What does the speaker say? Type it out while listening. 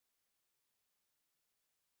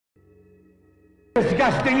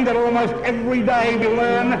Disgusting that almost every day we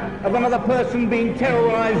learn of another person being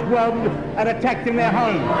terrorized, robbed, and attacked in their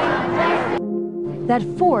home. That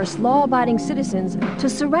force law-abiding citizens to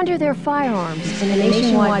surrender their firearms in a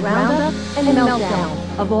nationwide roundup and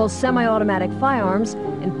meltdown of all semi-automatic firearms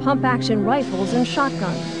and pump-action rifles and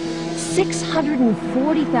shotguns.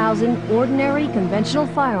 640,000 ordinary conventional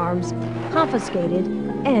firearms confiscated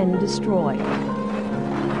and destroyed.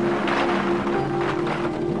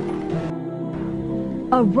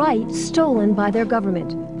 A right stolen by their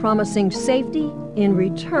government, promising safety in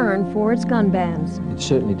return for its gun bans. It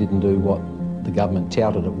certainly didn't do what the government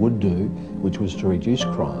touted it would do, which was to reduce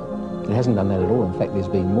crime. It hasn't done that at all. In fact, there's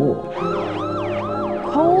been more.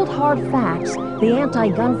 Cold, hard facts the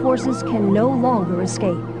anti-gun forces can no longer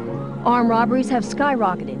escape. Armed robberies have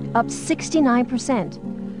skyrocketed, up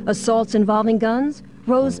 69%. Assaults involving guns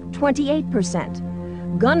rose 28%.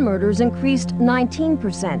 Gun murders increased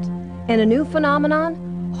 19%. And a new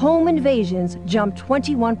phenomenon, home invasions jumped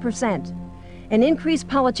 21%. An increase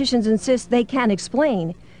politicians insist they can't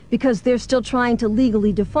explain because they're still trying to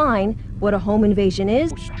legally define what a home invasion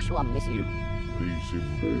is